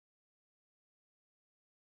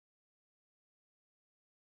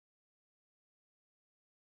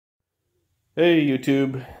Hey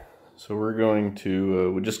YouTube, so we're going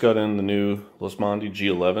to, we just got in the new Losmandy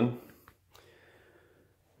G11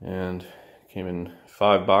 and came in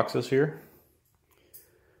 5 boxes here.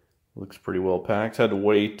 Looks pretty well packed. Had to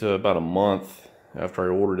wait about a month after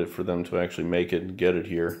I ordered it for them to actually make it and get it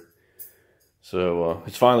here. So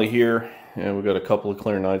it's finally here, and we've got a couple of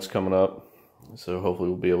clear nights coming up, so hopefully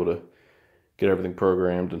we'll be able to get everything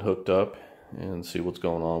programmed and hooked up and see what's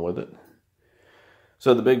going on with it.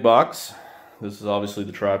 So the big box. This is obviously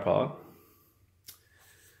the tripod.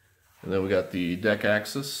 And then we got the deck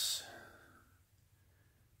axis.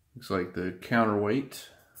 Looks like the counterweight.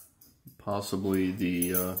 Possibly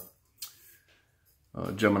the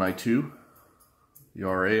Gemini 2. The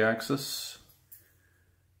RA axis.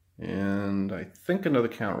 And I think another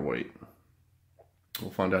counterweight.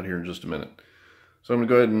 We'll find out here in just a minute. So I'm going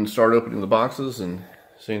to go ahead and start opening the boxes and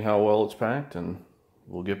seeing how well it's packed, and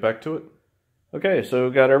we'll get back to it. Okay, so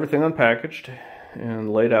we've got everything unpackaged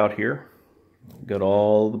and laid out here. Got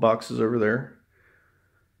all the boxes over there.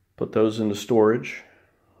 Put those into storage.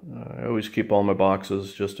 I always keep all my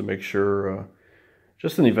boxes just to make sure,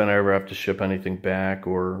 just in the event I ever have to ship anything back,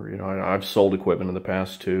 or, you know, I've sold equipment in the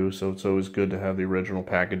past too, so it's always good to have the original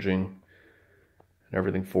packaging and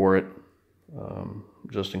everything for it,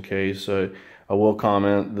 just in case. I will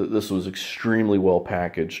comment that this was extremely well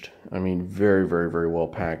packaged. I mean, very, very, very well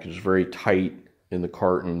packaged. Very tight in the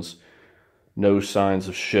cartons. No signs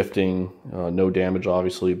of shifting. No damage,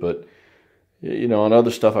 obviously, but, you know, on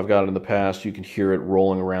other stuff I've got in the past, you can hear it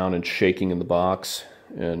rolling around and shaking in the box,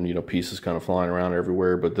 and, you know, pieces kind of flying around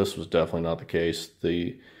everywhere, but this was definitely not the case.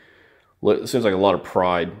 It seems like a lot of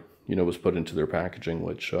pride, you know, was put into their packaging,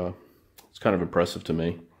 which it's kind of impressive to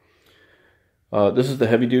me. This is the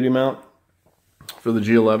heavy-duty mount for the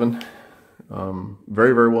G11.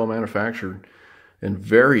 Very, very well manufactured and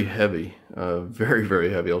very heavy. Very,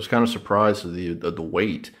 very heavy. I was kind of surprised at the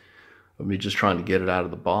weight of me just trying to get it out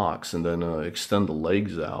of the box and then extend the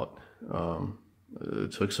legs out.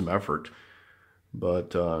 It took some effort,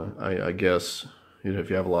 but I guess, you know, if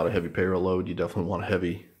you have a lot of heavy payload load, you definitely want a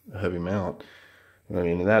heavy mount. I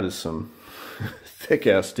mean, that is some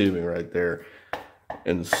thick-ass tubing right there,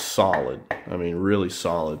 and solid. I mean, really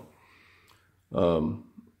solid.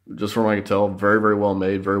 Just from what I can tell, very, very well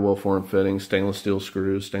made, very well form fitting, stainless steel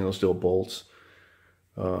screws, stainless steel bolts.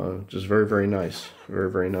 Just very, very nice.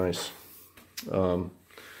 Very, very nice.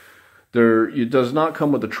 It does not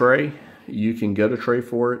come with a tray. You can get a tray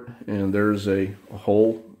for it, and there's a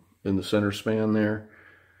hole in the center span there.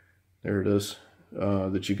 There it is,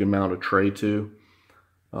 that you can mount a tray to.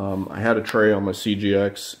 I had a tray on my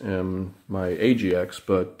CGX and my AGX,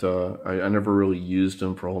 but I never really used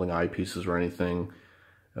them for holding eyepieces or anything.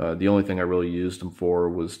 The only thing I really used them for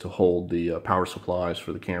was to hold the power supplies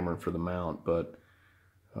for the camera and for the mount, but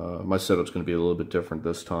my setup's going to be a little bit different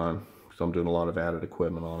this time, because I'm doing a lot of added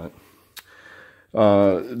equipment on it.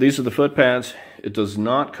 These are the foot pads. It does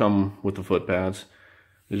not come with the foot pads.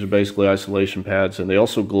 These are basically isolation pads, and they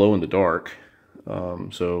also glow in the dark.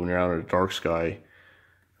 So when you're out in a dark sky,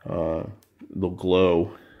 they'll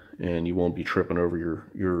glow and you won't be tripping over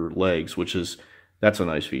your legs, that's a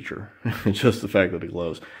nice feature. Just the fact that it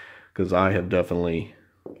glows, because I have definitely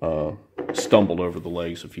stumbled over the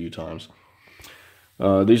legs a few times.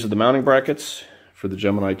 These are the mounting brackets for the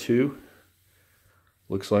Gemini 2.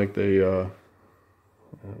 Looks like I'm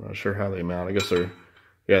not sure how they mount. I guess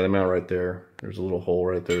they mount right there. There's a little hole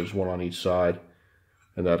right there. There's one on each side,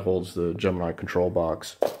 and that holds the Gemini control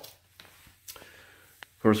box. Of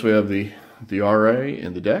course, we have the RA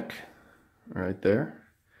in the deck right there.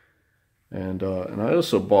 And I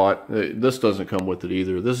also bought, this doesn't come with it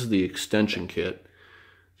either. This is the extension kit,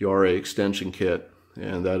 the RA extension kit,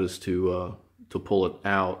 and that is to pull it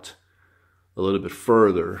out a little bit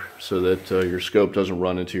further so that your scope doesn't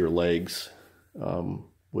run into your legs,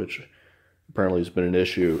 which apparently has been an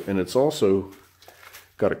issue. And it's also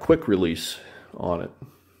got a quick release on it.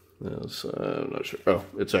 I'm not sure. Oh,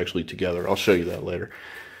 it's actually together. I'll show you that later.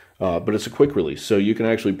 But it's a quick release, so you can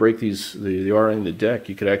actually break these, the RA and the deck,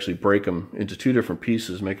 you could actually break them into 2 different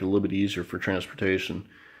pieces, make it a little bit easier for transportation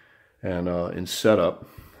and in setup.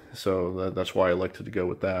 So that's why I elected to go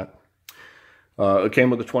with that. It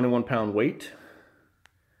came with a 21-pound weight,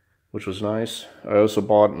 which was nice. I also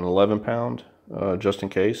bought an 11-pound just in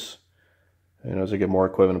case. And as I get more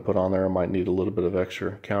equipment to put on there, I might need a little bit of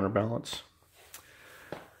extra counterbalance.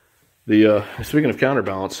 Speaking of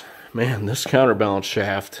counterbalance, man, this counterbalance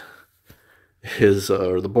shaft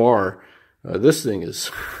or the bar, this thing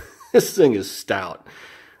is stout.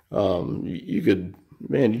 You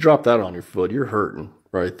drop that on your foot, you're hurting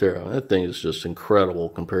right there. That thing is just incredible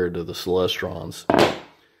compared to the Celestrons.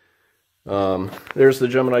 There's the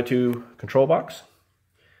Gemini 2 control box.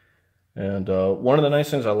 And one of the nice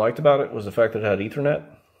things I liked about it was the fact that it had Ethernet.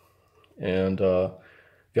 And the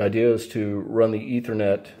idea is to run the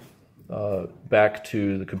Ethernet back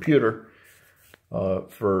to the computer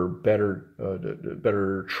for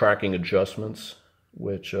better tracking adjustments,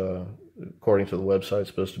 which according to the website is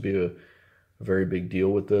supposed to be a very big deal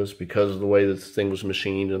with this because of the way this thing was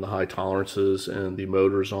machined and the high tolerances and the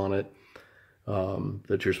motors on it,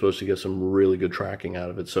 that you're supposed to get some really good tracking out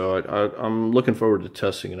of it. So I'm looking forward to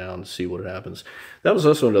testing it out and see what happens. That was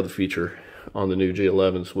also another feature on the new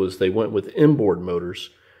G11s, was they went with inboard motors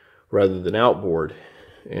rather than outboard.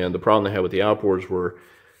 And the problem they had with the outboards were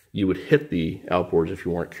you would hit the outboards if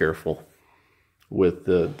you weren't careful with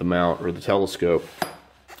the mount or the telescope.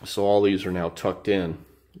 So all these are now tucked in,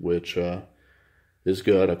 which is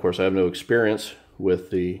good. Of course, I have no experience with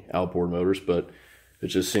the outboard motors, but it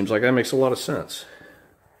just seems like that makes a lot of sense.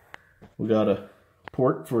 We got a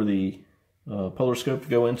port for the polar scope to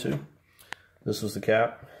go into. This is the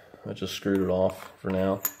cap. I just screwed it off for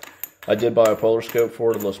now. I did buy a polar scope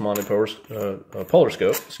for it, a Losmandy polar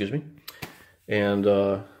scope, excuse me, and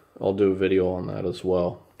I'll do a video on that as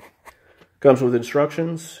well. Comes with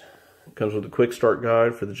instructions. Comes with a quick start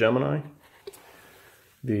guide for the Gemini.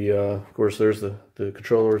 Of course, there's the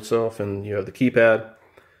controller itself, and you have the keypad,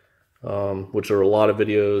 which are a lot of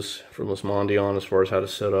videos from Losmandy on as far as how to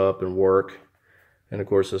set up and work. And of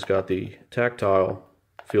course, it's got the tactile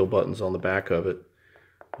feel buttons on the back of it,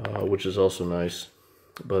 which is also nice.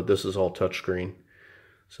 But this is all touchscreen,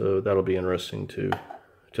 so that'll be interesting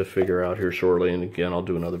to figure out here shortly. And again, I'll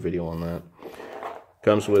do another video on that.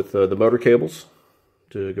 Comes with the motor cables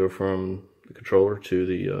to go from the controller to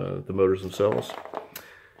the motors themselves.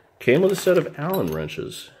 Came with a set of Allen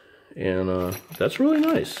wrenches, and that's really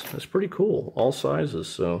nice. That's pretty cool, all sizes.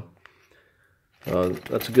 So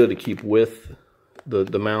that's good to keep with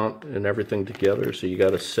the mount and everything together. So you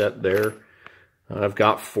got a set there. I've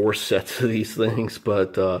got 4 sets of these things,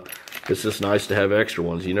 but it's just nice to have extra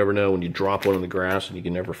ones. You never know when you drop one in the grass and you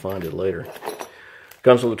can never find it later.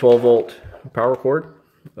 Comes with a 12-volt power cord.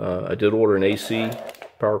 I did order an AC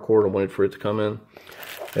power cord. I waited for it to come in.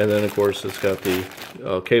 And then, of course, it's got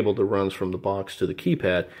the cable that runs from the box to the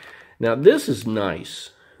keypad. Now, this is nice.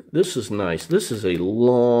 This is nice. This is a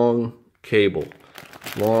long cable,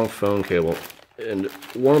 long phone cable. And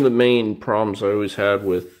one of the main problems I always had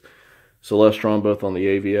with Celestron, both on the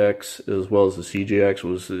AVX as well as the CGX,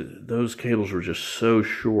 was those cables were just so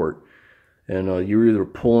short. And you were either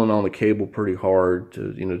pulling on the cable pretty hard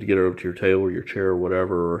to get it over to your table or your chair or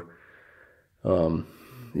whatever, or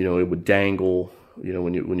it would dangle,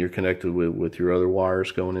 when you're connected with your other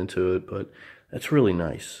wires going into it. But that's really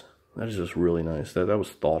nice. That is just really nice. That was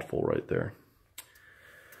thoughtful right there.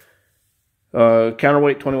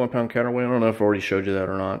 Counterweight, 21-pound counterweight. I don't know if I already showed you that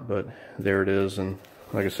or not, but there it is. And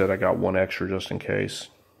like I said, I got one extra just in case.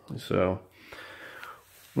 So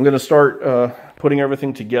I'm going to start putting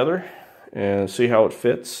everything together and see how it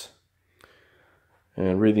fits,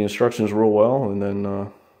 and read the instructions real well, and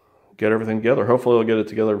then get everything together. Hopefully I'll get it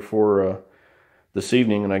together before this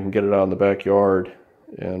evening, and I can get it out in the backyard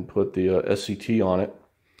and put the SCT on it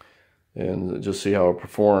and just see how it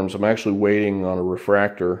performs. I'm actually waiting on a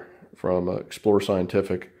refractor from Explore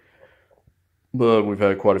Scientific, but we've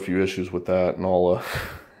had quite a few issues with that, and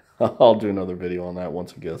I'll do another video on that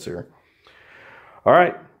once it gets here. All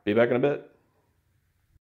right, be back in a bit.